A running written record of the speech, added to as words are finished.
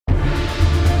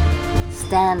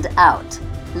Stand Out.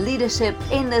 Leadership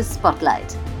in the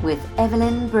Spotlight with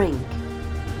Evelyn Brink.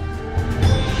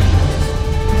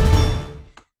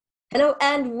 Hello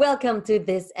and welcome to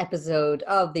this episode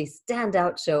of the Stand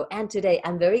Out Show. And today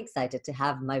I'm very excited to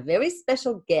have my very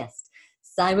special guest,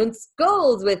 Simon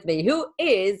Scholes, with me, who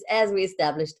is, as we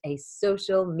established, a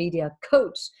social media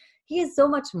coach. He is so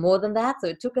much more than that, so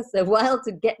it took us a while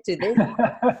to get to this.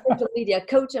 Social media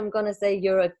coach, I'm going to say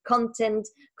you're a content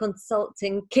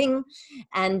consulting king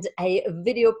and a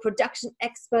video production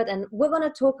expert, and we're going to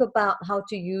talk about how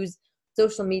to use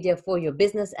social media for your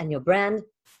business and your brand.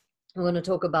 We're going to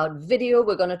talk about video.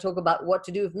 We're going to talk about what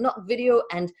to do if not video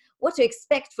and what to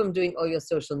expect from doing all your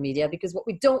social media, because what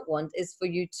we don't want is for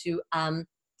you to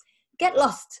get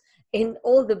lost in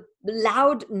all the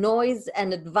loud noise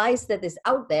and advice that is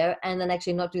out there and then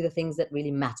actually not do the things that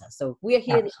really matter. So we're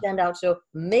here at the Stand Out Show.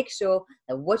 Make sure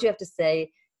that what you have to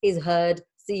say is heard,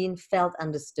 seen, felt,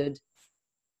 understood,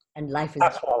 and life is...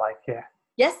 That's what I like, yeah.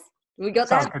 Yes? We got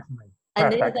Sounds that? good to me. I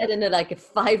nailed that in a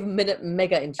 5-minute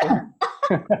mega intro.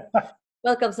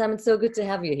 Welcome, Simon. So good to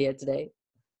have you here today.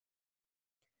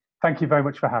 Thank you very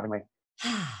much for having me.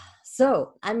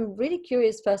 So I'm really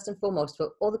curious, first and foremost, for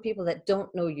all the people that don't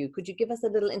know you, could you give us a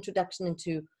little introduction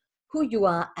into who you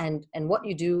are and what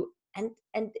you do? And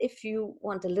if you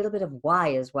want a little bit of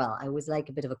why as well. I always like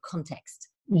a bit of a context.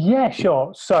 Yeah,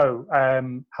 sure. So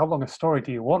how long a story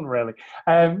do you want, really?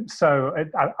 So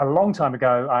a long time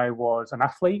ago, I was an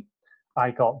athlete.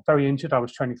 I got very injured. I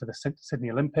was training for the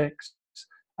Sydney Olympics.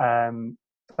 Fell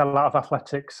out of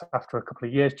athletics after a couple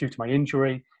of years due to my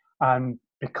injury. And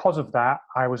because of that,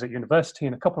 I was at university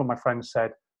and a couple of my friends said,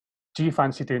 do you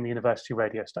fancy doing the university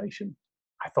radio station?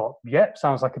 I thought, yep,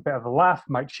 sounds like a bit of a laugh,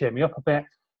 might cheer me up a bit.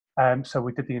 So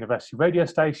we did the university radio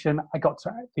station. I got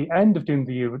to the end of doing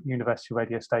the university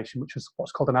radio station, which was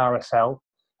what's called an RSL,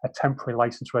 a temporary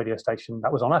licensed radio station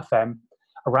that was on FM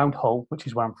around Hull, which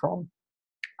is where I'm from.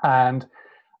 And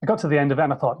I got to the end of it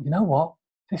and I thought, you know what?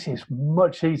 This is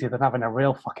much easier than having a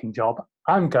real fucking job.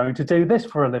 I'm going to do this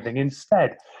for a living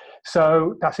instead.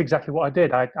 So that's exactly what I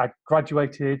did. I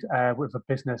graduated with a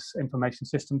business information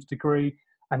systems degree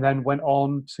and then went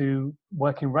on to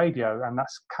work in radio. And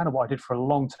that's kind of what I did for a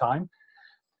long time.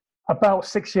 About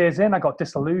 6 years in, I got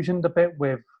disillusioned a bit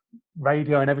with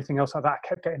radio and everything else like that. I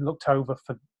kept getting looked over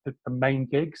for the main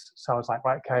gigs. So I was like,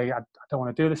 right, okay, I don't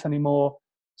want to do this anymore.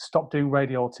 Stopped doing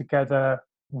radio altogether.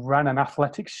 Ran an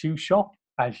athletics shoe shop,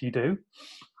 as you do.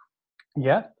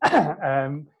 Yeah.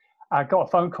 I got a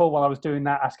phone call while I was doing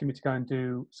that asking me to go and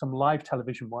do some live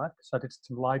television work. So I did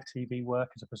some live TV work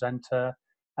as a presenter.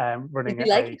 Running Did you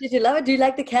like it? Did you love it? Do you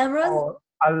like the cameras? Oh,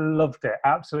 I loved it.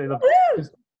 Absolutely loved it.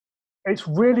 It's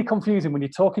really confusing when you're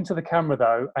talking to the camera,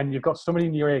 though, and you've got somebody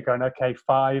in your ear going, okay,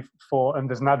 5, 4, and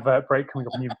there's an advert break coming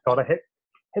up and you've got to hit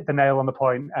the nail on the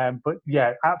point. But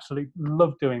yeah, absolutely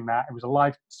loved doing that. It was a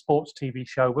live sports TV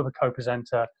show with a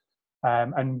co-presenter.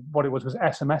 And what it was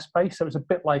SMS based. So it was a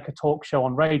bit like a talk show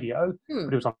on radio,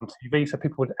 but it was on TV. So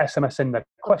people would SMS in their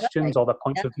questions or their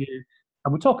points of view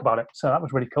and we'd talk about it. So that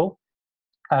was really cool.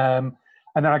 And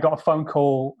then I got a phone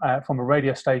call from a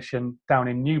radio station down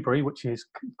in Newbury, which is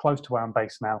close to where I'm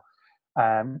based now,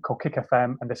 called Kick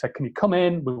FM. And they said, can you come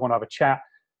in? We want to have a chat.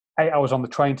 8 hours on the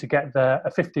train to get there,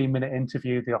 a 15-minute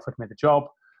interview. They offered me the job.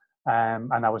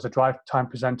 And I was a drive time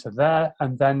presenter there.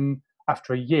 And then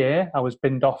after a year, I was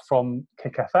binned off from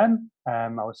Kick FM. I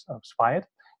was fired.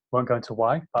 Won't go into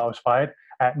why, but I was fired.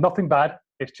 Nothing bad.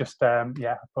 It's just, but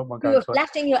won't go you were into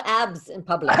flashing your abs in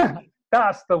public.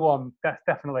 That's the one. That's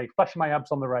definitely flashing my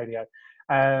abs on the radio.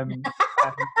 And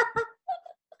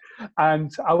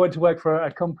I went to work for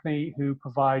a company who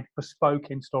provide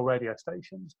bespoke in-store radio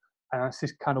stations. And this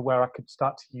is kind of where I could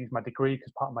start to use my degree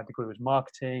because part of my degree was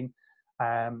marketing.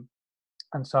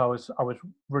 And so I was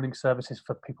running services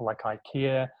for people like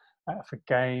IKEA, for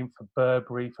Game, for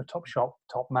Burberry, for Topshop,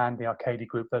 Topman, the Arcady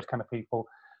Group, those kind of people,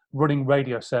 running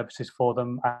radio services for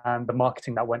them and the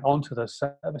marketing that went on to those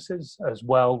services as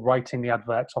well, writing the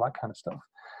adverts, all that kind of stuff.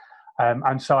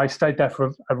 And so I stayed there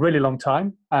for a really long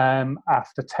time.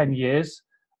 After 10 years,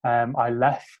 I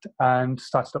left and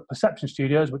started up Perception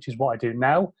Studios, which is what I do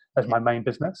now as my main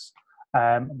business.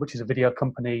 Which is a video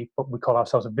company, but we call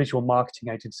ourselves a visual marketing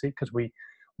agency because we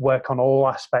work on all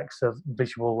aspects of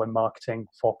visual and marketing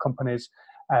for companies,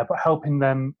 but helping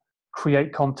them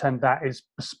create content that is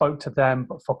bespoke to them,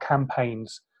 but for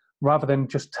campaigns, rather than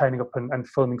just turning up and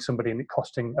filming somebody and it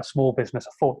costing a small business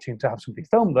a fortune to have somebody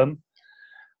film them,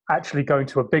 actually going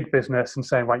to a big business and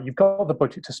saying, right, you've got the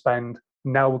budget to spend,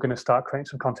 Now we're going to start creating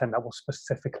some content that will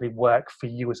specifically work for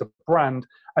you as a brand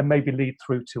and maybe lead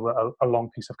through to a long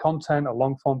piece of content, a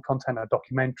long form content, a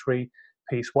documentary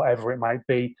piece, whatever it might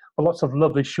be. But lots of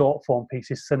lovely short form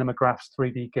pieces, cinemagraphs,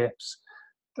 3D GIFs.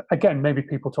 Again, maybe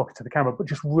people talking to the camera, but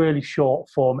just really short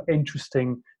form,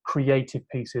 interesting, creative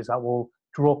pieces that will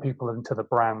draw people into the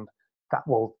brand, that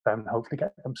will then hopefully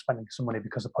get them spending some money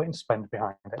because they're putting spend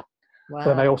behind it. Wow.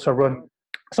 Then I also run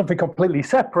something completely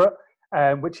separate,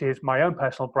 which is my own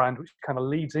personal brand, which kind of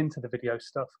leads into the video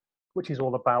stuff, which is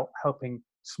all about helping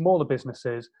smaller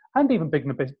businesses and even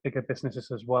bigger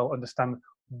businesses as well understand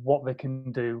what they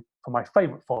can do for my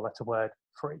favorite four-letter word,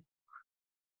 free.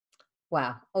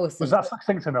 Wow, awesome. Was that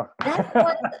succinct enough? That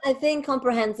was, I think,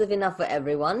 comprehensive enough for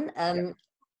everyone.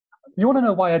 You want to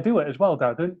know why I do it as well,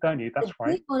 Dad, don't you? That's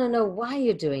right. I want to know why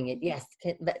you're doing it. Yes.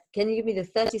 Can you give me the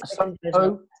 30-second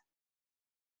version?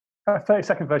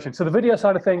 30-second version. So the video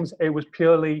side of things, it was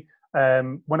purely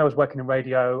when I was working in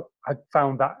radio, I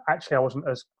found that actually I wasn't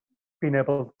as being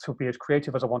able to be as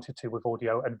creative as I wanted to with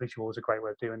audio, and visual was a great way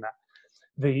of doing that.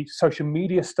 The social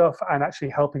media stuff and actually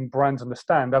helping brands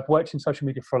understand. I've worked in social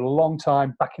media for a long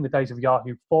time, back in the days of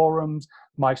Yahoo forums,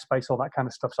 MySpace, all that kind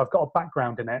of stuff. So I've got a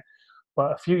background in it.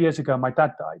 But a few years ago, my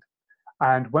dad died.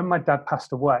 And when my dad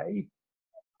passed away,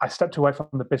 I stepped away from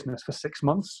the business for 6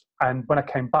 months. And when I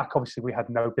came back, obviously we had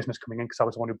no business coming in because I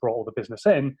was the one who brought all the business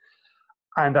in.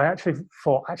 And I actually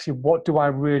thought, what do I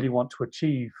really want to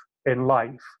achieve in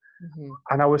life? Mm-hmm.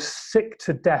 And I was sick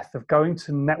to death of going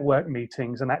to network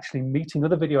meetings and actually meeting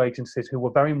other video agencies who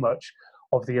were very much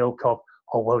of the ilk of,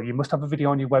 oh, well, you must have a video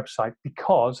on your website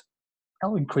because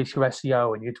that'll increase your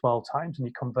SEO and your dwell times and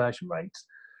your conversion rates.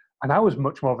 And I was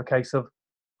much more of a case of,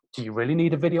 do you really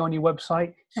need a video on your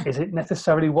website? Is it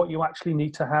necessarily what you actually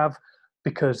need to have?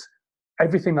 Because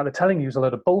everything that they're telling you is a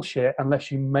load of bullshit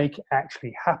unless you make it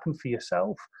actually happen for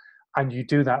yourself. And you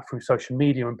do that through social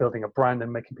media and building a brand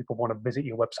and making people want to visit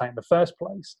your website in the first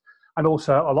place. And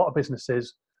also a lot of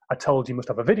businesses are told you must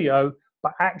have a video,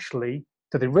 but actually,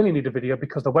 do they really need a video?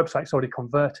 Because the website's already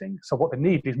converting. So what they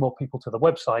need is more people to the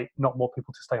website, not more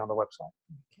people to stay on the website.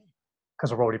 Because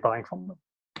they're already buying from them.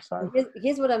 So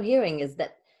here's what I'm hearing is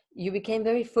that you became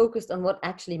very focused on what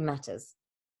actually matters.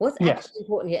 What's actually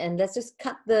important here? And let's just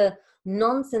cut the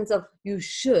nonsense of you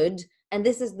should, and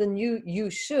this is the new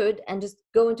you should, and just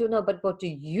go into no, but what do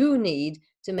you need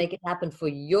to make it happen for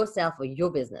yourself or your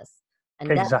business?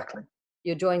 And exactly.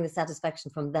 You're drawing the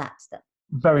satisfaction from that step.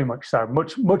 Very much so.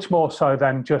 Much more so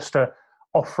than just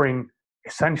offering,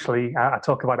 essentially, I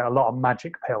talk about it a lot, a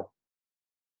magic pill.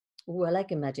 Oh, I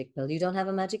like a magic pill. You don't have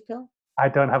a magic pill? I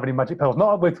don't have any magic pills.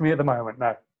 Not with me at the moment,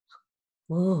 no.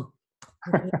 Oh.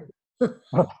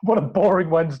 What a boring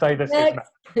Wednesday this is.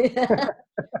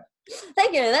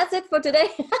 Thank you. That's it for today.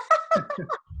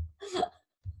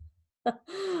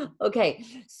 Okay.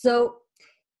 So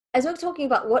as we're talking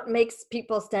about what makes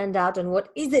people stand out and what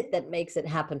is it that makes it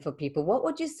happen for people, what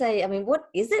would you say? I mean, what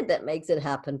is it that makes it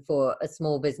happen for a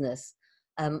small business?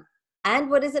 And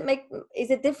what does it make? Is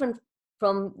it different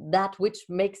from that which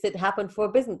makes it happen for a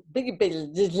business? Big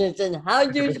business, and how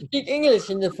do you speak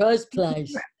English in the first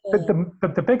place?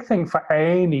 The big thing for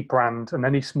any brand and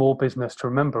any small business to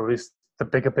remember is the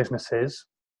bigger businesses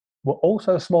were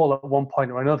also small at one point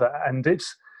or another, and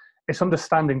it's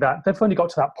understanding that they've only got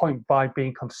to that point by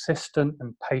being consistent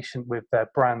and patient with their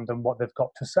brand and what they've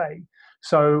got to say.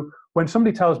 So when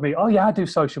somebody tells me, oh yeah, I do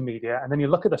social media, and then you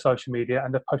look at the social media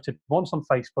and they've posted once on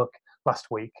Facebook last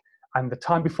week, and the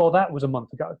time before that was a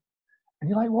month ago. And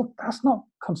you're like, well, that's not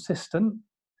consistent.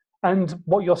 And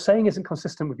what you're saying isn't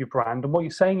consistent with your brand. And what you're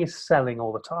saying is selling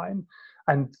all the time.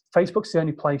 And Facebook's the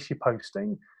only place you're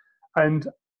posting. And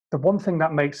the one thing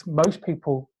that makes most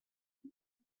people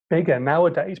bigger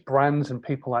nowadays, brands and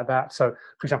people like that. So,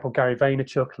 for example, Gary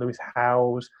Vaynerchuk, Lewis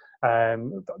Howes,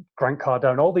 Grant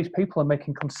Cardone, all these people are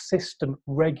making consistent,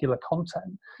 regular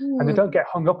content. And they don't get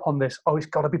hung up on this, oh, it's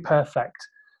got to be perfect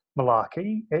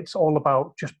malarkey. It's all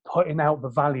about just putting out the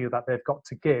value that they've got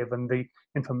to give and the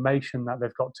information that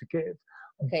they've got to give.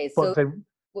 Okay, so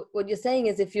what you're saying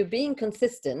is if you're being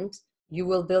consistent, you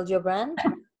will build your brand?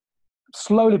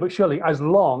 Slowly but surely, as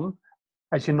long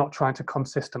as you're not trying to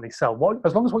consistently sell.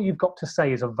 As long as what you've got to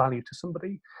say is of value to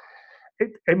somebody.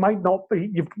 It might not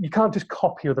be, you can't just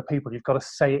copy other people, you've got to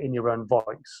say it in your own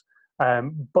voice.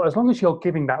 But as long as you're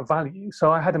giving that value. So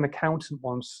I had an accountant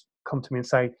once come to me and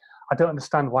say, I don't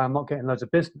understand why I'm not getting loads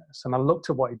of business. And I looked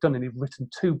at what he'd done and he'd written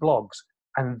 2 blogs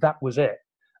and that was it.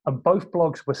 And both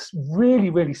blogs were really,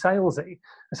 really salesy.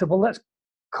 I said, well, let's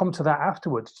come to that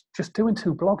afterwards. Just doing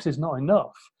 2 blogs is not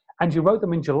enough. And you wrote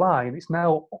them in July and it's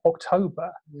now October.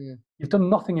 You've done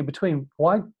nothing in between.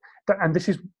 Why? And this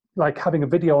is like having a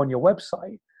video on your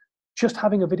website, just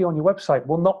having a video on your website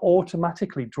will not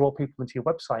automatically draw people into your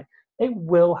website. It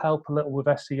will help a little with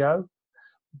SEO,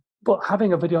 but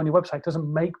having a video on your website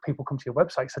doesn't make people come to your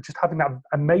website. So just having that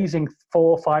amazing £4,000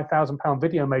 or £5,000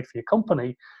 video made for your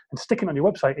company and sticking it on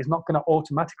your website is not going to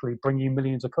automatically bring you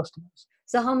millions of customers.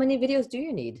 So how many videos do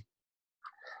you need?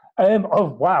 Oh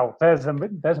wow, there's a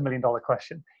 $1 million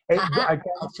question.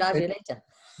 I'll charge you later.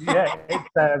 Yeah,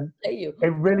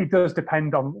 it really does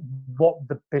depend on what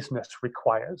the business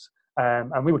requires.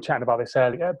 And we were chatting about this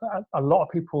earlier, but a lot of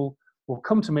people will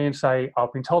come to me and say,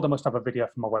 I've been told I must have a video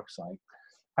for my website.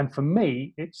 And for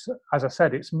me, it's, as I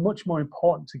said, it's much more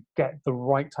important to get the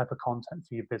right type of content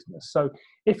for your business. So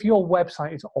if your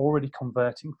website is already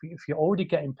converting for you, if you're already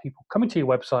getting people coming to your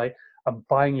website and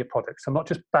buying your products, and not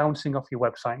just bouncing off your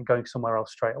website and going somewhere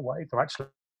else straight away, they're actually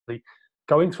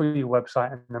going through your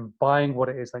website and then buying what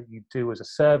it is that you do as a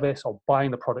service or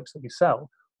buying the products that you sell,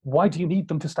 why do you need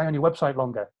them to stay on your website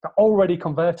longer? They're already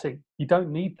converting. You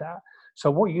don't need that. So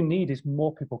what you need is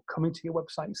more people coming to your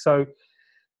website. So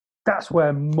that's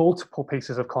where multiple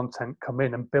pieces of content come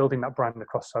in and building that brand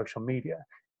across social media.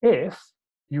 If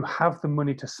you have the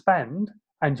money to spend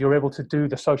and you're able to do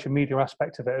the social media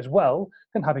aspect of it as well,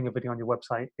 then having a video on your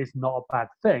website is not a bad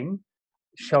thing,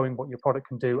 showing what your product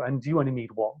can do, and you only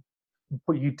need one.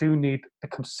 But you do need the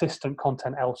consistent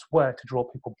content elsewhere to draw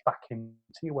people back into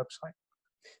your website.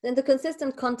 Then the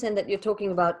consistent content that you're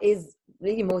talking about is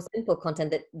really more simple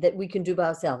content that we can do by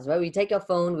ourselves, right? We take our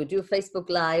phone, we do Facebook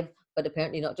Live, but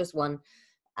apparently not just one,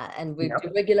 and we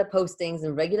do regular postings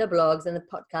and regular blogs and the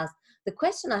podcast. The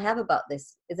question I have about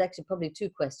this is actually probably two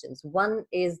questions. One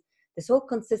is this whole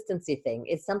consistency thing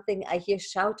is something I hear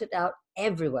shouted out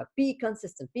everywhere. Be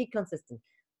consistent, be consistent.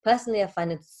 Personally, I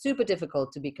find it super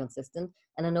difficult to be consistent.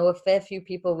 And I know a fair few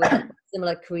people with a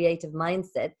similar creative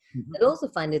mindset that also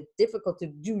find it difficult to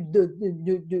do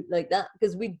like that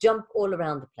because we jump all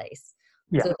around the place.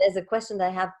 Yeah. So there's a question that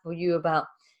I have for you about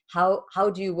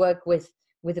how do you work with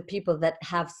the people that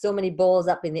have so many balls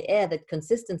up in the air that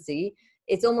consistency,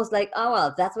 it's almost like, oh,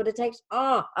 well, that's what it takes.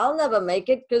 Oh, I'll never make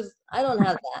it because I don't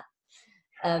have that.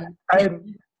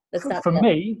 For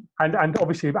me, and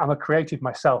obviously I'm a creative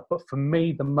myself, but for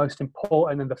me, the most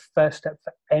important and the first step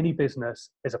for any business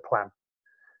is a plan.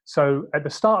 So at the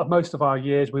start of most of our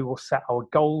years, we will set our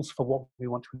goals for what we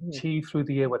want to achieve through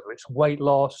the year, whether it's weight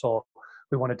loss or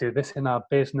we want to do this in our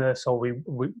business or we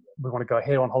want to go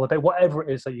here on holiday, whatever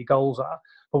it is that your goals are.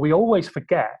 But we always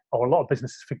forget, or a lot of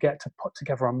businesses forget, to put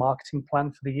together a marketing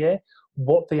plan for the year,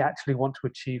 what they actually want to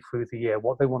achieve through the year,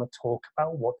 what they want to talk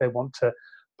about, what they want to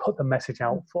put the message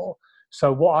out for.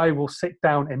 So what I will sit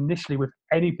down initially with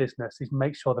any business is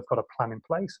make sure they've got a plan in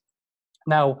place.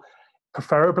 Now,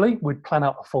 preferably we'd plan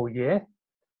out a full year,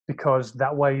 because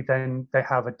that way then they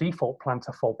have a default plan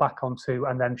to fall back onto,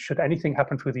 and then should anything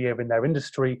happen through the year in their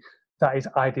industry that is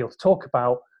ideal to talk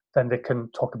about, then they can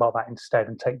talk about that instead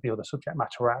and take the other subject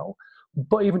matter out.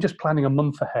 But even just planning a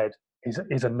month ahead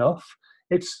is enough.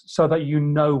 It's so that you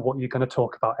know what you're going to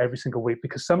talk about every single week,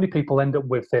 because so many people end up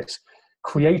with this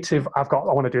creative, I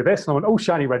want to do this, and I want, oh,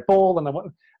 shiny red ball,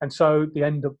 and so they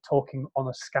end up talking on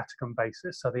a scattergun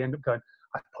basis. So they end up going,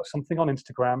 I put something on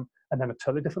Instagram, and then a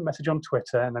totally different message on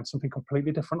Twitter, and then something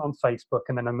completely different on Facebook,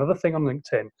 and then another thing on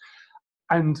LinkedIn.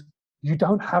 And you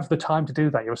don't have the time to do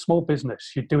that. You're a small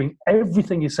business. You're doing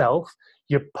everything yourself.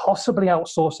 You're possibly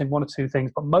outsourcing one or two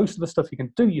things, but most of the stuff you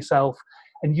can do yourself,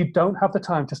 and you don't have the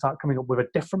time to start coming up with a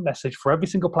different message for every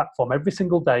single platform, every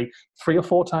single day, 3 or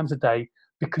 4 times a day,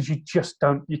 because you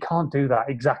can't do that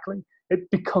exactly. It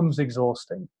becomes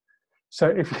exhausting. So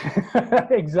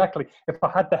exactly, if I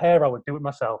had the hair, I would do it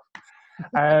myself.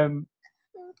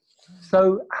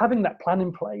 So having that plan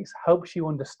in place helps you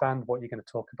understand what you're going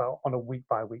to talk about on a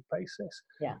week-by-week basis.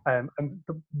 Yeah. And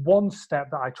the one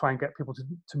step that I try and get people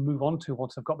to move on to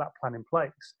once I've got that plan in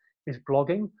place is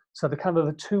blogging. So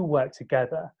the two work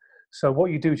together. So what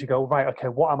you do is you go, right, okay,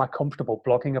 what am I comfortable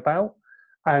blogging about?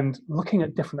 And looking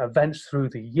at different events through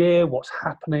the year, what's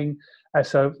happening.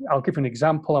 So I'll give you an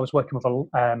example. I was working with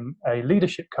a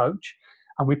leadership coach,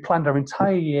 and we planned our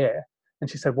entire year. And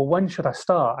she said, well, when should I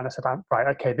start? And I said, right,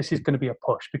 okay, this is going to be a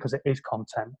push because it is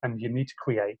content and you need to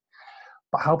create.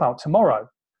 But how about tomorrow?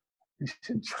 And she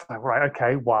said, right,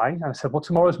 okay, why? And I said, well,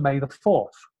 tomorrow's May the 4th.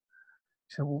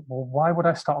 She said, well, why would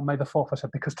I start on May the 4th? I said,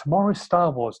 because tomorrow is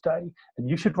Star Wars Day, and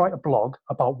you should write a blog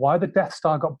about why the Death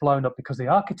Star got blown up because the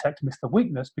architect missed the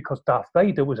weakness because Darth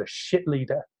Vader was a shit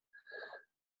leader.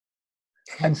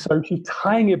 And so she's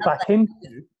tying it back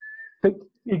into,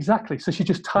 Exactly. So she's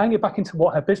just tying it back into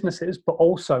what her business is, but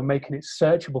also making it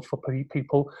searchable for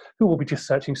people who will be just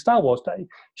searching Star Wars Day.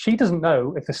 She doesn't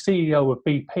know if the CEO of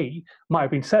BP might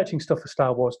have been searching stuff for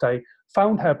Star Wars Day,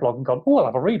 found her blog and gone, oh, I'll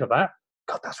have a read of that.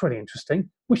 God, that's really interesting.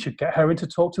 We should get her in to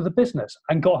talk to the business,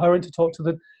 and got her in to talk to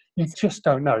the, you just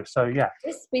don't know. So yeah.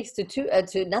 This speaks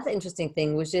to another interesting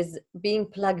thing, which is being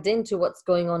plugged into what's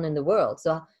going on in the world.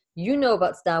 So you know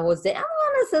about Star Wars Day. I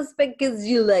want to suspect because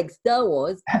you like Star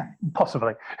Wars.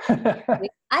 Possibly.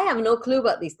 I have no clue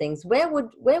about these things. Where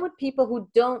would people who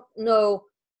don't know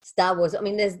Star Wars, I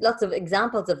mean, there's lots of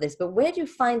examples of this, but where do you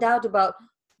find out about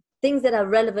things that are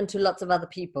relevant to lots of other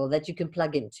people that you can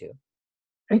plug into?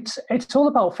 It's all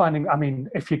about finding, I mean,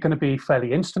 if you're going to be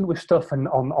fairly instant with stuff and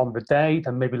on the day,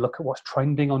 then maybe look at what's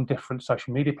trending on different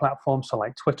social media platforms. So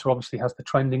like Twitter obviously has the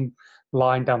trending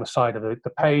line down the side of the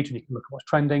page, and you can look at what's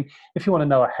trending. If you want to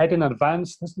know ahead in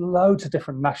advance, there's loads of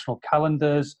different national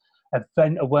calendars,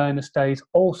 event awareness days,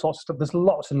 all sorts of stuff. There's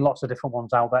lots and lots of different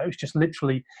ones out there. It's just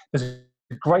literally, there's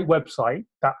a great website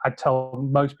that I tell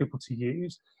most people to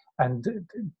use, and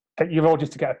get you all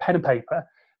just to get a pen and paper,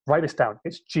 write this down.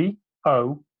 It's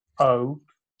Google.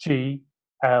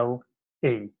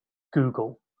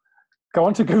 Google. Go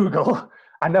onto Google.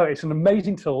 I know it's an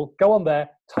amazing tool. Go on there,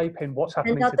 type in what's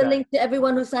happening today. And that's the link to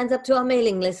everyone who signs up to our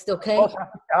mailing list, okay?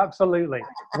 Absolutely.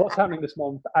 What's happening this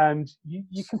month, and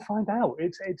you can find out.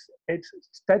 It's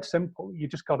dead simple. You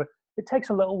just got to. It takes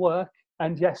a little work,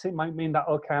 and yes, it might mean that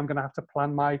okay, I'm going to have to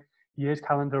plan my year's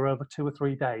calendar over 2 or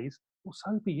 3 days. Well,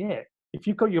 so be it. If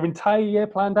you've got your entire year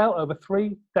planned out over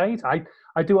 3 days, I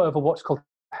do it over what's called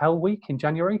Hell Week in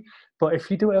January. But if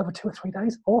you do it over 2 or 3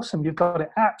 days, awesome. You've got it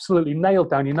absolutely nailed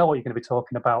down. You know what you're going to be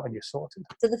talking about, and you're sorted.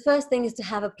 So the first thing is to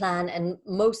have a plan, and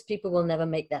most people will never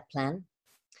make that plan.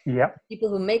 Yep. People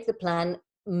who make the plan,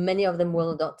 many of them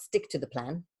will not stick to the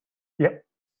plan. Yep.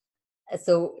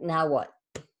 So now what?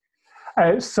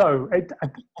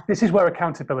 This is where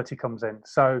accountability comes in.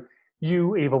 So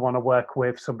you either want to work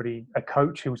with somebody, a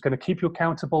coach who's going to keep you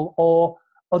accountable, or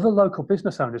other local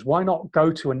business owners. Why not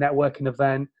go to a networking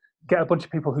event, get a bunch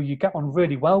of people who you get on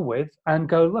really well with, and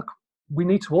go, look, we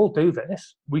need to all do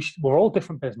this. We're all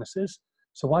different businesses,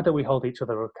 so why don't we hold each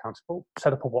other accountable?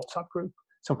 Set up a WhatsApp group,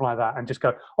 something like that, and just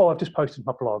go, oh, I've just posted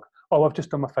my blog. Oh, I've just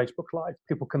done my Facebook Live.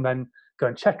 People can then go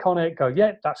and check on it, go,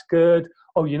 yeah, that's good.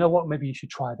 Oh, you know what? Maybe you should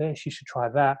try this, you should try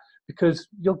that, because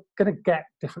you're going to get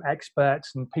different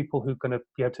experts and people who are going to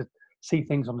be able to see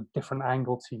things on a different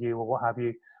angle to you or what have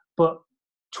you. But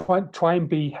try and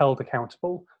be held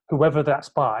accountable, whoever that's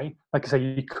by. Like I say,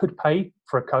 you could pay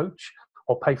for a coach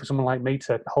or pay for someone like me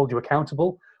to hold you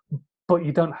accountable, but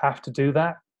you don't have to do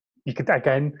that. You could,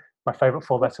 again, my favorite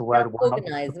 4-letter word.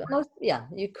 Self-organize.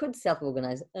 You could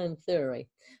self-organize in theory,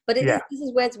 but this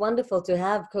is where it's wonderful to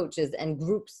have coaches and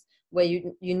groups where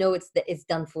you know it's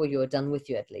done for you or done with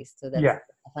you at least. So that's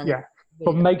really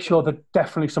but make sure that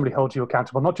definitely somebody holds you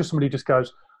accountable, not just somebody who just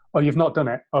goes, oh, you've not done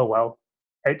it. Oh well,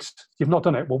 you've not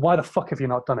done it. Well, why the fuck have you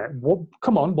not done it? Well,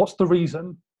 come on, what's the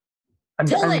reason?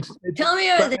 Tell me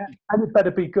everything. And it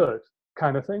better be good,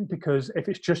 kind of thing. Because if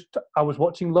it's just I was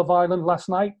watching Love Island last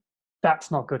night,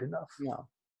 that's not good enough. No.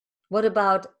 What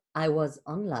about I was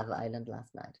on Love Island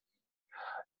last night?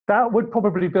 That would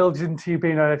probably build into you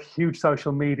being a huge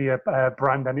social media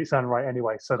brand in its own right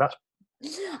anyway. So that's,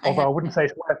 although I wouldn't say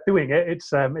it's worth doing it,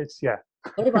 it's yeah.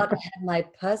 What about I had my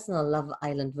personal Love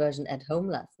Island version at home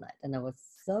last night, and I was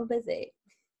so busy.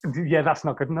 Yeah, that's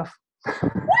not good enough.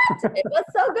 What? It was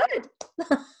so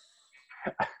good.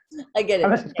 I get it.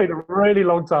 Unless it's been a really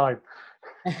long time.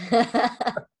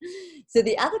 So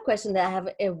the other question that I have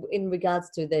in regards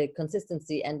to the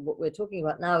consistency and what we're talking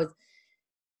about now is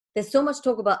there's so much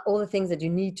talk about all the things that you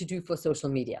need to do for social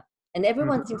media, and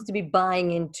everyone seems to be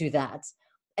buying into that.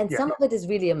 And some of it is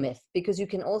really a myth, because you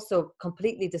can also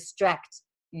completely distract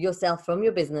yourself from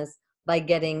your business by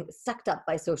getting sucked up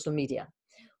by social media.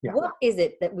 Yeah. What is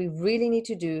it that we really need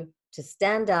to do to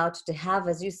stand out, to have,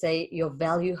 as you say, your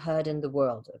value heard in the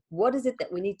world? What is it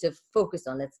that we need to focus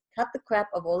on? Let's cut the crap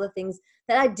of all the things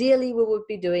that ideally we would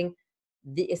be doing,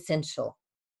 the essential.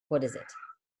 What is it?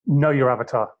 Know your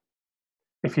avatar.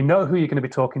 If you know who you're going to be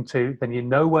talking to, then you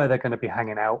know where they're going to be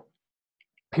hanging out.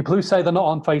 People who say they're not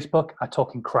on Facebook are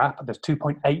talking crap. There's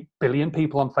 2.8 billion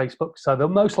people on Facebook, so they're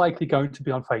most likely going to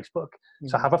be on Facebook. Mm-hmm.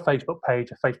 So have a Facebook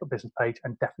page, a Facebook business page,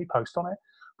 and definitely post on it.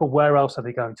 But where else are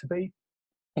they going to be?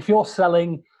 If you're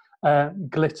selling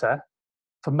glitter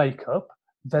for makeup,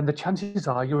 then the chances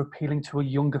are you're appealing to a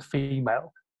younger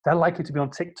female. They're likely to be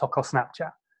on TikTok or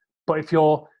Snapchat. But if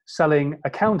you're selling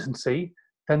accountancy,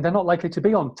 then they're not likely to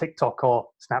be on TikTok or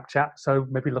Snapchat. So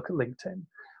maybe look at LinkedIn.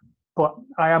 But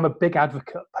I am a big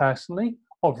advocate personally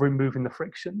of removing the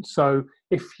friction. So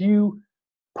if you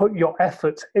put your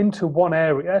efforts into one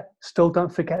area, still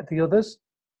don't forget the others,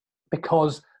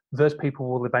 because those people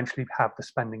will eventually have the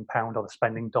spending pound or the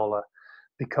spending dollar.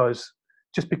 Because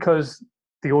just because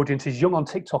the audience is young on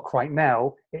TikTok right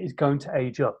now, it is going to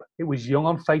age up. It was young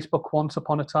on Facebook once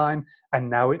upon a time, and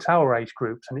now it's our age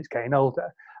groups and it's getting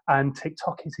older. And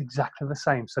TikTok is exactly the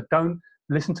same. So don't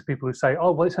listen to people who say,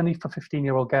 oh, well, it's only for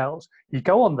 15-year-old girls. You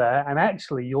go on there and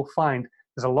actually you'll find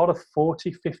there's a lot of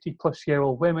 40, 50 plus year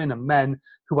old women and men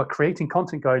who are creating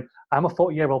content going, I'm a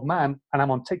 40-year-old man and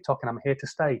I'm on TikTok and I'm here to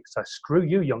stay. So screw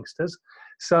you, youngsters.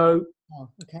 So,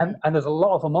 and there's a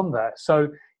lot of them on there. So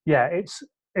yeah,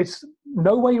 it's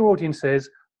know where your audience is,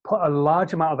 put a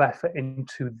large amount of effort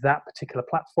into that particular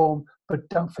platform, but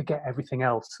don't forget everything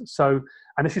else. So,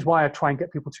 and this is why I try and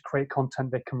get people to create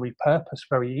content they can repurpose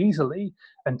very easily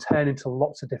and turn into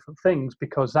lots of different things,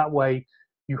 because that way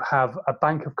you have a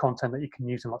bank of content that you can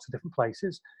use in lots of different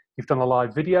places. You've done a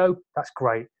live video, that's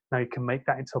great. Now you can make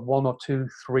that into 1 or 2,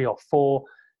 3 or 4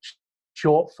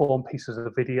 short form pieces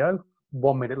of video,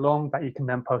 1 minute long, that you can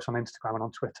then post on Instagram and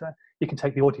on Twitter. You can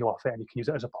take the audio off it and you can use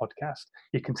it as a podcast.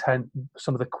 You can turn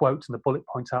some of the quotes and the bullet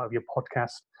points out of your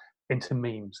podcast into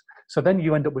memes. So then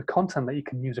you end up with content that you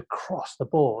can use across the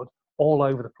board all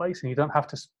over the place, and you don't have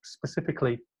to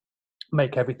specifically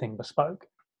make everything bespoke.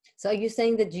 So are you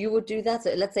saying that you would do that?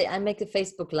 So let's say I make a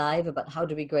Facebook Live about how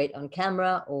to be great on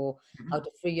camera, or how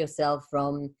to free yourself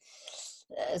from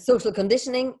social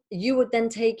conditioning. You would then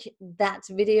take that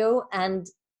video and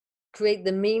create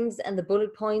the memes and the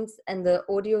bullet points and the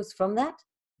audios from that?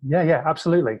 Yeah,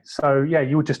 absolutely. So yeah,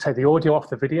 you would just take the audio off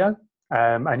the video,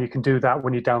 and you can do that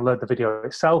when you download the video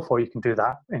itself, or you can do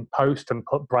that in post and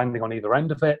put branding on either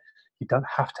end of it. You don't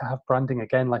have to have branding.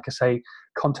 Again, like I say,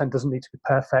 content doesn't need to be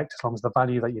perfect as long as the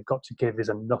value that you've got to give is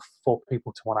enough for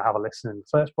people to want to have a listen in the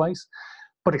first place.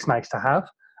 But it's nice to have.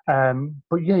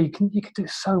 But yeah, you can do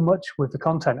so much with the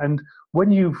content. And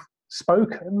when you've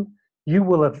spoken, you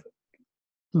will have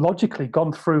logically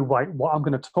gone through what I'm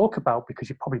going to talk about, because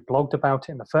you probably blogged about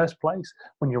it in the first place.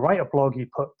 When you write a blog, you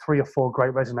put 3 or 4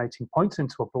 great resonating points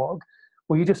into a blog.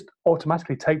 Well, you just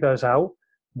automatically take those out,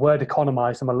 word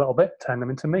economize them a little bit, turn them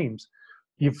into memes.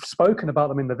 You've spoken about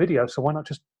them in the video, so why not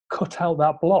just cut out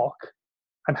that block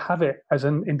and have it as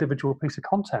an individual piece of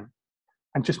content,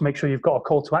 and just make sure you've got a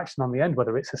call to action on the end,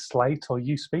 whether it's a slate or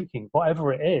you speaking,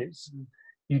 whatever it is.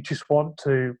 You just want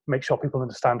to make sure people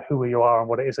understand who you are and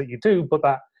what it is that you do, but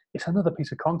that it's another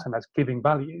piece of content that's giving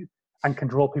value and can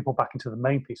draw people back into the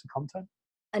main piece of content.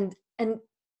 And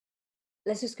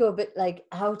let's just go a bit like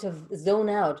out of zone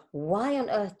out. Why on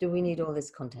earth do we need all this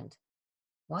content?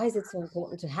 Why is it so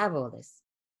important to have all this?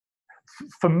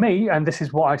 For me, and this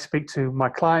is what I speak to my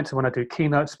clients and when I do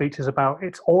keynote speeches about,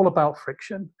 it's all about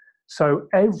friction. So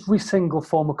every single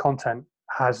form of content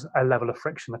has a level of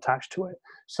friction attached to it.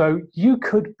 So you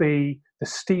could be the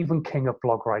Stephen King of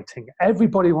blog writing.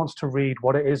 Everybody wants to read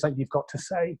what it is that you've got to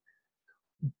say.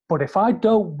 But if I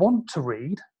don't want to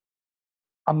read,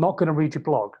 I'm not going to read your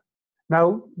blog.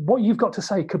 Now, what you've got to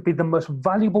say could be the most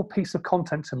valuable piece of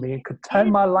content to me and could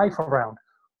turn my life around.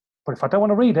 But if I don't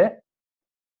want to read it,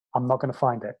 I'm not going to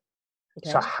find it.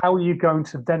 Okay. So how are you going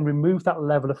to then remove that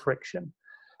level of friction?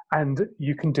 And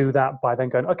you can do that by then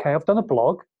going, okay, I've done a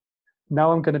blog.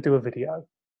 Now I'm going to do a video.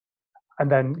 And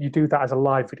then you do that as a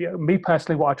live video. Me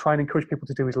personally, what I try and encourage people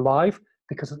to do is live,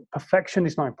 because perfection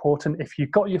is not important. If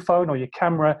you've got your phone or your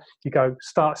camera, you go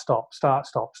start, stop, start,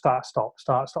 stop, start, stop,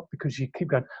 start, stop, because you keep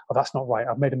going, oh, that's not right.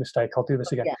 I've made a mistake. I'll do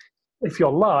this again. Yeah. If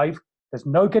you're live, there's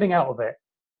no getting out of it.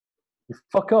 You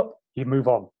fuck up, you move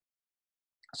on.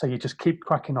 So you just keep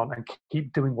cracking on and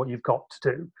keep doing what you've got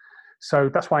to do. So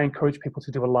that's why I encourage people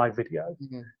to do a live video.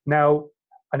 Mm-hmm. Now,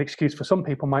 an excuse for some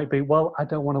people might be, well, I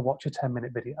don't want to watch a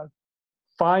 10-minute video.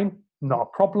 Fine, not a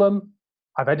problem.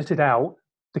 I've edited out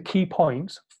the key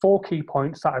points, 4 key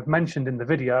points that I've mentioned in the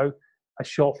video as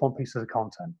short form pieces of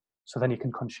content. So then you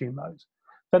can consume those.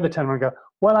 Then they turn around and go,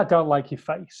 well, I don't like your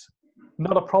face.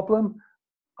 Not a problem.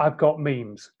 I've got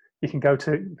memes. You can go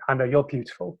to, I know you're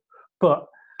beautiful, but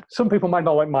some people might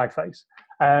not like my face,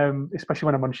 especially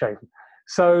when I'm unshaven.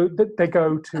 So they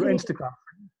go to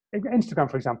Instagram,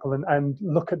 for example, and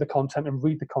look at the content and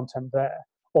read the content there.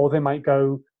 Or they might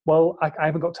go, well, I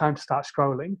haven't got time to start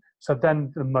scrolling. So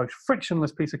then the most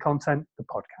frictionless piece of content, the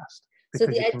podcast. So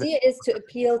the idea is to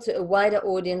appeal to a wider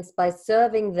audience by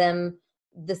serving them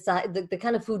the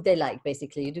kind of food they like,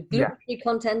 basically. You do gluten-free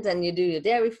content and you do your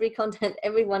dairy-free content.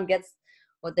 Everyone gets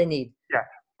what they need. Yeah,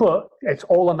 but it's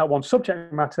all on that one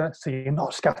subject matter, so you're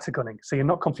not scattergunning. So you're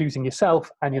not confusing yourself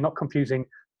and you're not confusing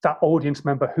that audience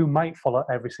member who might follow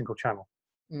every single channel.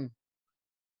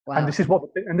 Wow. This is what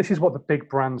the big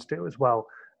brands do as well.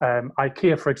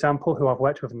 IKEA, for example, who I've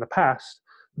worked with in the past,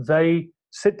 they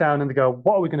sit down and they go,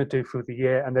 what are we going to do through the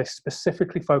year? And they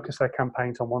specifically focus their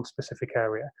campaigns on one specific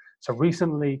area. So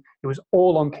recently it was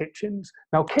all on kitchens.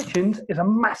 Now kitchens is a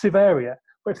massive area,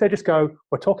 but if they just go,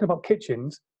 we're talking about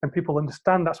kitchens, and people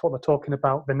understand that's what they're talking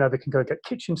about, they know they can go get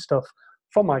kitchen stuff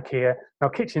from IKEA. Now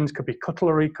kitchens could be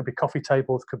cutlery, could be coffee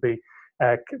tables, could be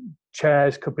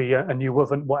chairs, could be a new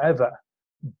oven, whatever.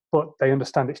 But they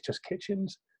understand it's just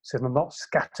kitchens. So they're not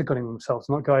scattergunning themselves,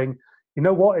 not going, you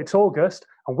know what, it's August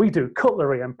and we do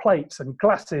cutlery and plates and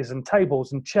glasses and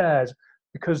tables and chairs,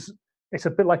 because it's a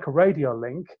bit like a radio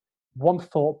link, one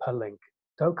thought per link.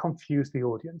 Don't confuse the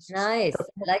audience. Nice. I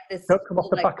like this. Don't come off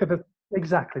the back of the,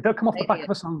 exactly. Don't come off the back of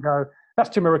a song and go, that's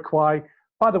Jamiroquai.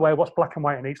 By the way, what's black and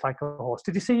white and eats like a horse?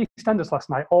 Did you see EastEnders last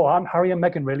night? Oh, aren't Harry and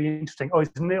Meghan really interesting? Oh,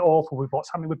 isn't it awful with what's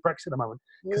happening with Brexit at the moment?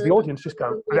 Because the audience just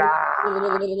go,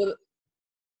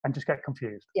 and just get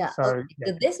confused. Yeah. So, okay.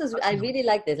 So this was, I really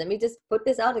like this. Let me just put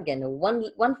this out again.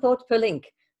 One thought per link.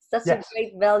 Such a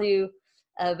great value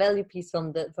piece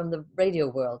from the radio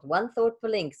world. One thought per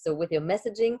link. So with your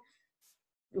messaging,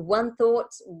 one thought,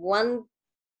 one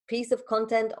piece of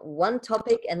content, one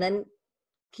topic, and then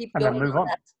keep going and then move on.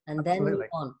 That, and then move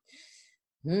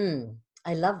on.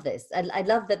 I love this. I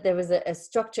love that there is a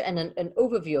structure and an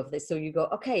overview of this. So you go,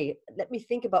 okay, let me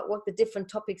think about what the different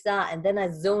topics are, and then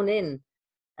I zone in.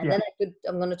 And then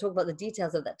I'm going to talk about the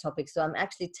details of that topic. So I'm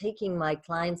actually taking my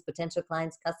clients, potential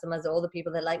clients, customers, all the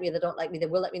people that like me, that don't like me,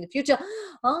 that will like me in the future,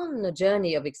 on a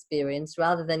journey of experience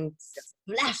rather than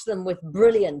splash them with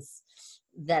brilliance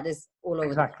that is all over.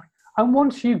 Exactly. And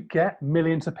once you get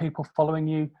millions of people following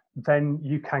you, then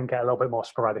you can get a little bit more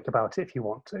sporadic about it if you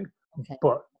want to. Okay.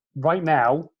 But right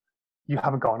now, you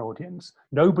haven't got an audience.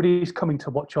 Nobody's coming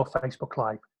to watch your Facebook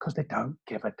Live because they don't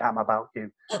give a damn about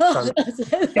you. So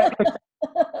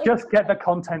just get the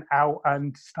content out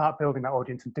and start building that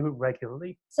audience and do it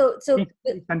regularly. So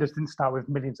EastEnders didn't start with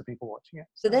millions of people watching it.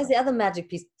 So there's the other magic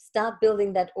piece. Start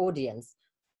building that audience.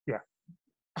 Yeah.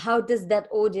 How does that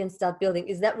audience start building?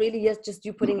 Is that really just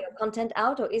you putting your content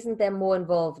out, or isn't there more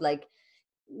involved, like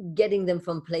getting them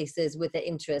from places with their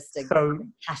interests? So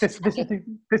this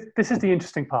is the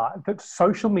interesting part. That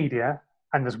social media,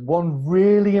 and there's one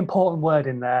really important word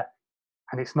in there,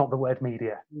 and it's not the word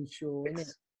media. Sure,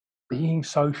 it's being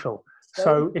social.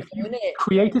 So if you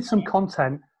created some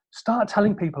content, start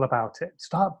telling people about it.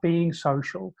 Start being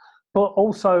social, but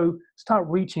also start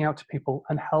reaching out to people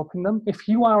and helping them. If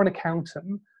you are an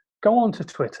accountant, go onto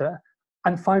Twitter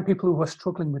and find people who are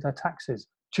struggling with their taxes.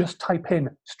 Just type in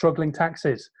struggling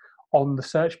taxes on the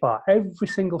search bar. Every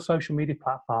single social media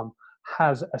platform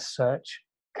has a search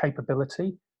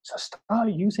capability, so start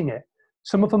using it.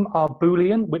 Some of them are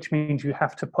Boolean, which means you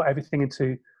have to put everything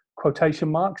into quotation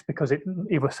marks because it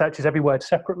either searches every word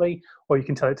separately, or you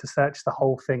can tell it to search the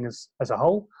whole thing as a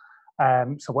whole.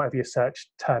 So whatever your search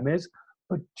term is,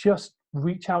 but just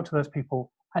reach out to those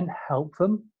people and help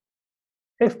them.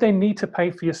 If they need to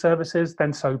pay for your services,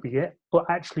 then so be it. But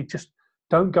actually just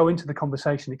don't go into the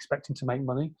conversation expecting to make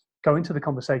money. Go into the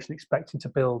conversation expecting to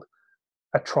build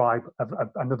a tribe of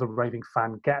another raving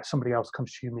fan, get somebody else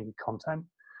consuming content.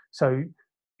 So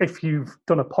if you've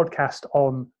done a podcast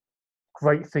on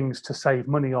great things to save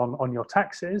money on your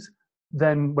taxes,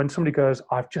 then when somebody goes,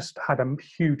 I've just had a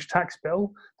huge tax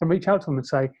bill, then reach out to them and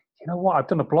say, you know what, I've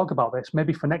done a blog about this.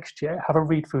 Maybe for next year, have a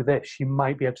read through this. You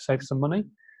might be able to save some money.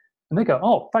 And they go,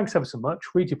 oh, thanks ever so much.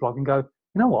 Read your blog and go,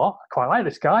 you know what, I quite like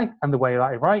this guy and the way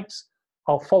that he writes.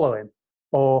 I'll follow him.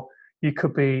 Or you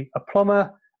could be a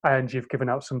plumber and you've given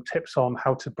out some tips on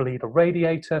how to bleed a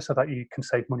radiator so that you can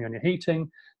save money on your heating.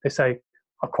 They say,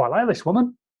 I quite like this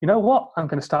woman. You know what? I'm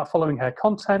going to start following her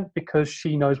content because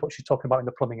she knows what she's talking about in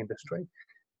the plumbing industry.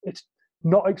 It's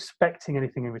not expecting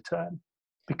anything in return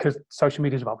because social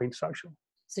media is about being social.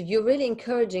 So you're really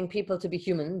encouraging people to be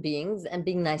human beings and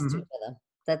being nice to each other.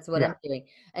 That's what I'm doing.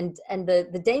 And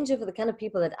the danger for the kind of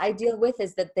people that I deal with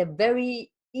is that they're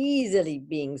very easily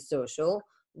being social.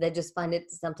 They just find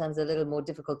it sometimes a little more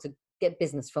difficult to get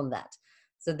business from that.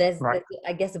 So there's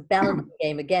I guess, a balance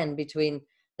game again between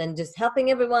then just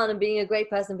helping everyone and being a great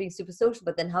person, being super social,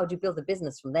 but then how do you build a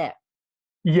business from there?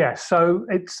 Yeah, so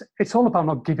it's all about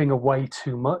not giving away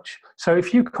too much. So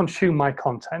if you consume my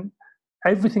content,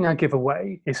 everything I give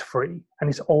away is free and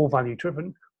it's all value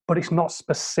driven, but it's not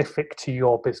specific to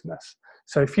your business.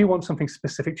 So if you want something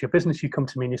specific to your business, you come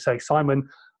to me and you say, Simon,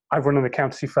 I run an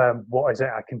accountancy firm. What is it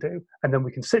I can do? And then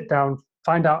we can sit down,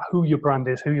 find out who your brand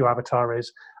is, who your avatar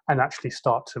is, and actually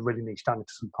start to really niche down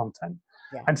into some content.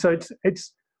 Yeah. And so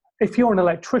it's if you're an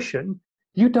electrician,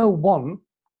 you don't want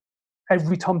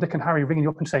every Tom, Dick and Harry ringing you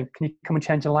up and saying, can you come and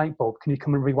change a light bulb? Can you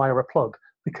come and rewire a plug?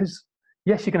 Because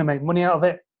yes, you're going to make money out of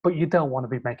it, but you don't want to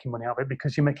be making money out of it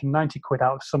because you're making 90 quid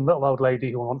out of some little old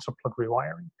lady who wants a plug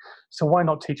rewiring. So why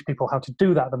not teach people how to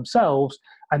do that themselves?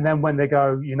 And then when they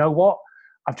go, you know what,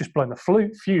 I've just blown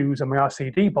the fuse and my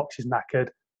RCD box is knackered,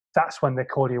 that's when they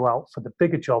call you out for the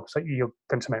bigger jobs that you're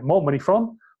going to make more money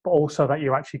from, but also that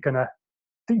you're actually going to,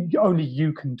 only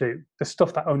you can do, the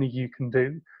stuff that only you can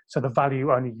do, so the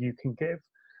value only you can give.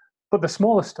 But the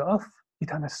smaller stuff, you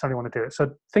don't necessarily want to do it.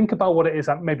 So think about what it is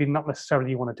that maybe not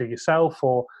necessarily you want to do yourself,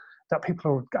 or that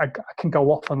people can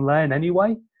go off and learn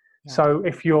anyway. Yeah. So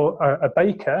if you're a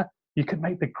baker, you can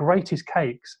make the greatest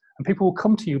cakes, and people will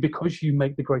come to you because you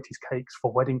make the greatest cakes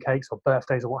for wedding cakes or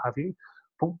birthdays or what have you.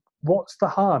 But what's the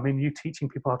harm in you teaching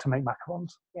people how to make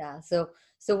macarons? Yeah. So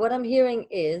what I'm hearing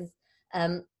is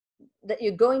that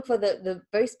you're going for the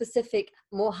very specific,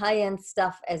 more high-end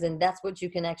stuff, as in that's what you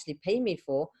can actually pay me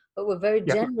for, but we're very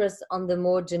generous on the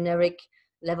more generic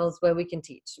levels where we can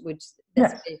teach, which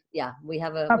we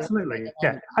have a absolutely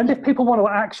and if people want to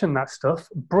action that stuff,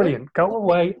 brilliant, go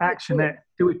away, action it,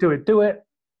 do it,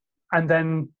 and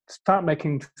then start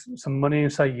making some money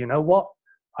and say, you know what,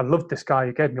 I love this guy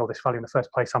who gave me all this value in the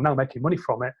first place, I'm now making money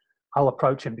from it, I'll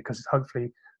approach him because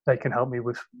hopefully they can help me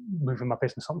with moving my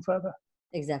business on further.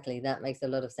 Exactly, that makes a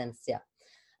lot of sense.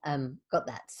 Got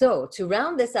that. So to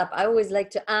round this up, I always like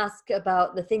to ask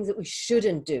about the things that we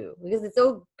shouldn't do, because it's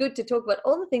so good to talk about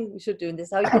all the things we should do in this.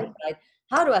 How you can decide,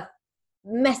 how do I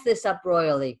mess this up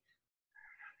royally?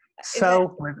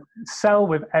 Sell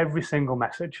with every single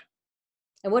message.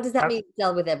 And what does that mean?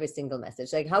 Sell with every single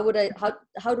message. Like how do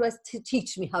I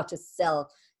teach me how to sell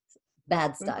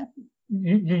bad stuff?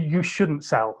 You shouldn't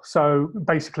sell. So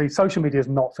basically, social media is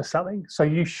not for selling. So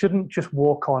you shouldn't just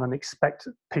walk on and expect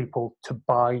people to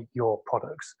buy your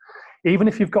products. Even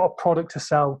if you've got a product to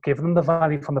sell, give them the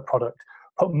value from the product.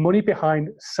 Put money behind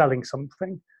selling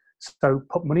something. So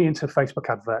put money into Facebook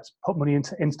adverts, put money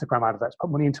into Instagram adverts,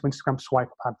 put money into Instagram swipe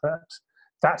up adverts.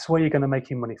 That's where you're going to make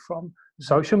your money from.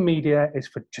 Social media is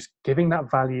for just giving that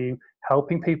value,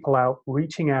 helping people out,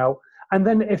 reaching out. And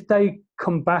then if they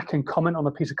come back and comment on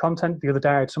a piece of content, the other day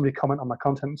I had somebody comment on my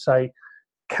content and say,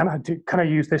 can I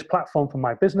use this platform for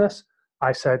my business?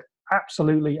 I said,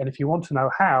 absolutely. And if you want to know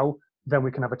how, then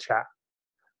we can have a chat.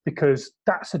 Because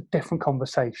that's a different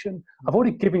conversation. I've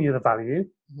already given you the value.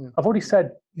 I've already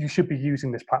said you should be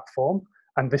using this platform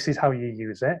and this is how you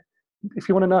use it. If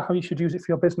you want to know how you should use it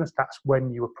for your business, that's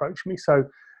when you approach me. So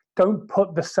don't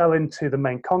put the sell into the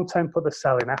main content, put the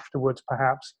sell in afterwards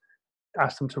perhaps.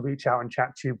 Ask them to reach out and chat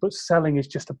to you, but selling is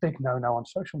just a big no-no on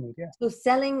social media. So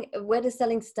selling, where does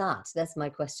selling start? That's my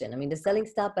question. I mean, does selling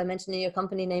start by mentioning your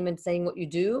company name and saying what you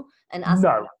do and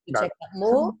asking to check out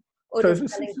more? Or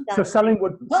selling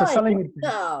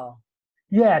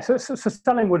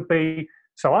would be,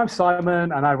 so I'm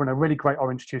Simon and I run a really great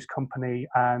orange juice company,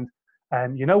 and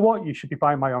you know what, you should be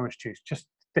buying my orange juice. Just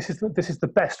this is the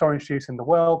best orange juice in the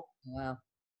world. Wow.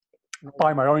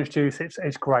 Buy my orange juice,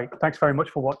 it's great. Thanks very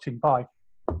much for watching, bye.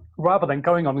 Rather than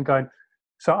going on and going,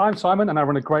 so I'm Simon and I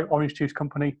run a great orange juice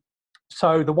company.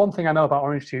 So the one thing I know about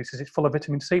orange juice is it's full of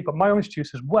vitamin C, but my orange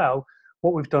juice as well,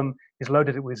 what we've done is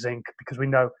loaded it with zinc, because we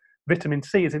know vitamin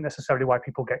C isn't necessarily why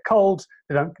people get colds.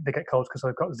 They get colds because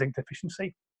they've got zinc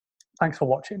deficiency. Thanks for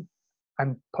watching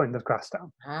and putting the grass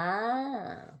down.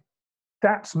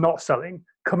 That's not selling.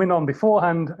 Coming on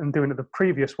beforehand and doing it the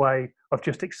previous way of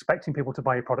just expecting people to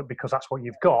buy your product because that's what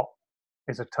you've got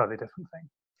is a totally different thing.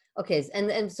 Okay,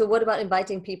 and so what about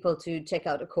inviting people to check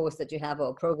out a course that you have or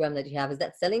a program that you have? Is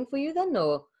that selling for you then,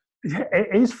 or? Yeah,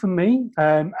 it is for me,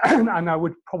 and I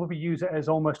would probably use it as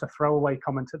almost a throwaway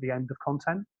comment at the end of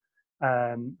content.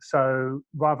 So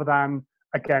rather than,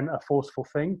 again, a forceful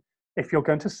thing, if you're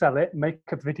going to sell it, make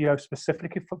a video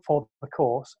specifically for the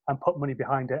course and put money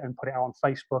behind it and put it out on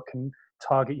Facebook and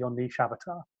target your niche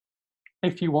avatar.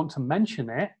 If you want to mention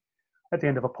it at the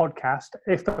end of a podcast,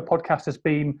 if the podcast has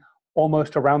been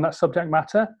almost around that subject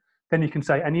matter, then you can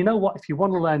say, and you know what, if you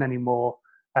want to learn any more,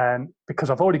 because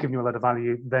I've already given you a lot of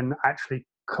value, then actually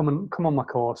come on my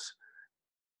course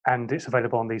and it's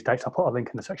available on these dates. I'll put a link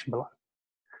in the section below.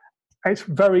 It's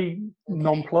very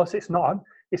non-plus. It's not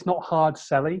hard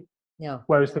selling. No.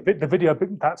 Whereas the video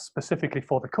that's specifically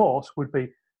for the course would be,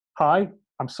 hi,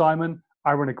 I'm Simon.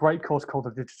 I run a great course called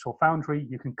the Digital Foundry.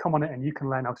 You can come on it and you can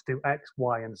learn how to do X,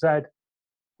 Y, and Z.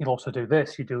 You'll also do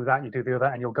this, you do that, you do the other,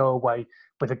 and you'll go away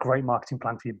with a great marketing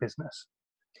plan for your business.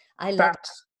 I love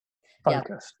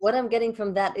focused. Yeah. What I'm getting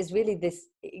from that is really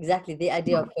exactly the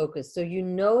idea of focus. So you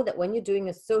know that when you're doing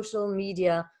a social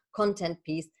media content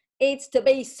piece, it's to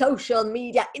be social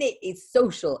media in it. It's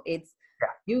social. It's Yeah.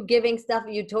 You giving stuff,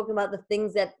 you talking about the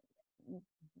things that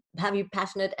have you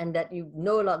passionate and that you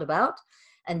know a lot about.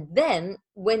 And then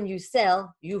when you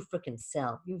sell, you freaking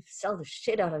sell. You sell the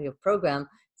shit out of your program.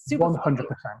 Super 100%.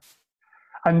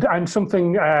 And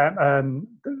something,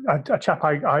 a chap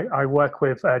I work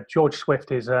with, George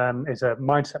Swift, is a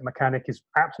mindset mechanic, is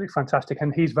absolutely fantastic.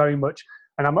 And he's very much,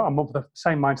 and I'm of the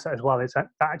same mindset as well, is that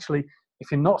actually,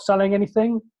 if you're not selling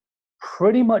anything,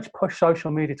 pretty much push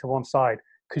social media to one side.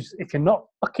 Because if you're not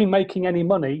fucking making any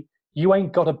money, you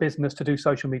ain't got a business to do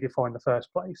social media for in the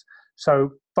first place.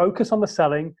 So focus on the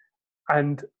selling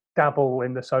and dabble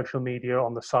in the social media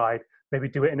on the side. Maybe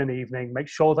do it in an evening. Make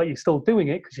sure that you're still doing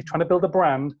it because you're trying to build a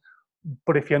brand.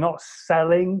 But if you're not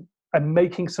selling and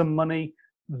making some money,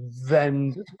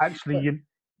 then actually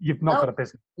you've not got a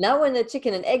business. Now we're in a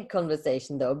chicken and egg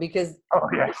conversation, though, because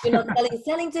yes. you're not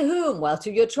selling to whom? Well,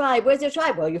 to your tribe. Where's your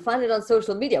tribe? Well, you find it on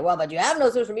social media. Well, but you have no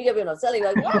social media, but you're not selling.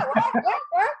 Like,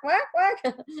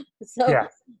 work. So, yeah,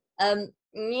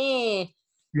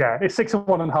 it's 6 of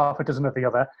one and half a dozen of the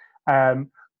other.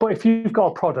 But if you've got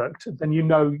a product, then you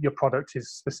know your product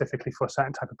is specifically for a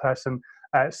certain type of person.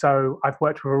 So I've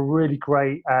worked with a really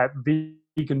great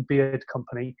vegan beard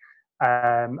company,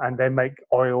 and they make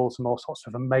oils and all sorts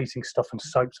of amazing stuff and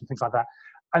soaps and things like that.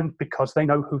 And because they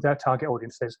know who their target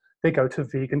audience is, they go to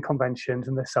vegan conventions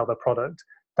and they sell their product.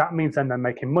 That means then they're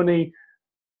making money.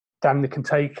 Then they can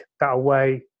take that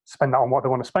away, spend that on what they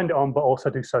want to spend it on, but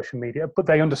also do social media. But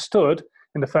they understood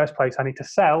in the first place, I need to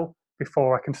sell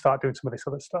before I can start doing some of this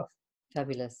other stuff.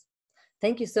 Fabulous.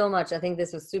 Thank you so much. I think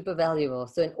this was super valuable.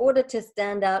 So in order to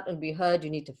stand out and be heard, you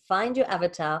need to find your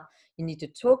avatar. You need to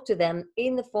talk to them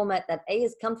in the format that A,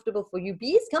 is comfortable for you,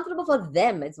 B, is comfortable for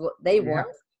them. It's what they want.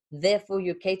 Therefore,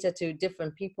 you cater to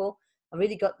different people. I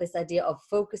really got this idea of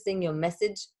focusing your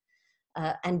message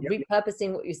and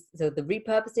repurposing what you, so the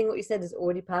repurposing what you said is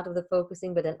already part of the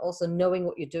focusing, but then also knowing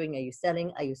what you're doing. Are you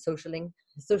selling? Are you socialing?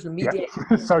 Social media? Yeah.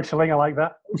 Socialing, I like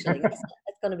that. Socialing. That's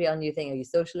going to be our new thing. Are you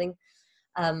socialing?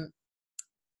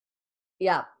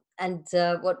 Yeah. And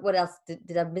what else?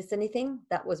 Did I miss anything?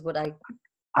 That was what I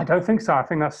don't think so. I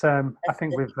think that's I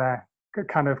think we've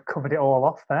kind of covered it all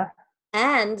off there.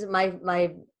 And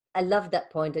I love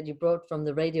that point that you brought from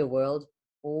the radio world.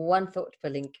 One thought per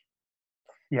link.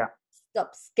 Yeah.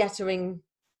 Stop scattering,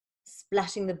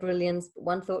 splashing the brilliance.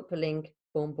 One thought per link.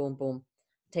 Boom, boom, boom.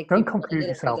 Don't confuse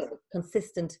yourself.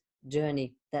 Consistent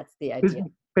journey. That's the idea.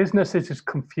 Business is just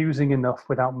confusing enough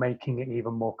without making it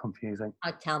even more confusing.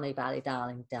 Oh, tell me about it,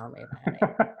 darling. Tell me about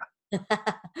it.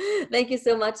 Thank you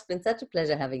so much. It's been such a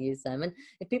pleasure having you, Simon.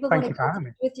 If people want to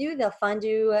contact with you, they'll find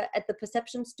you at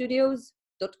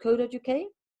theperceptionstudios.co.uk.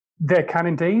 They can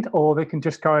indeed, or they can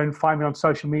just go and find me on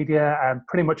social media.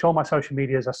 Pretty much all my social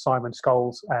medias are Simon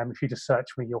Scholes. If you just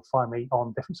search me, you'll find me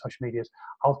on different social medias.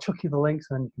 I'll chuck you the links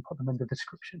and then you can put them in the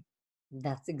description.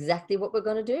 That's exactly what we're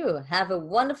going to do. Have a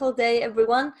wonderful day,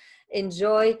 everyone.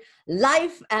 Enjoy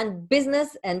life and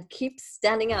business and keep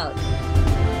standing out.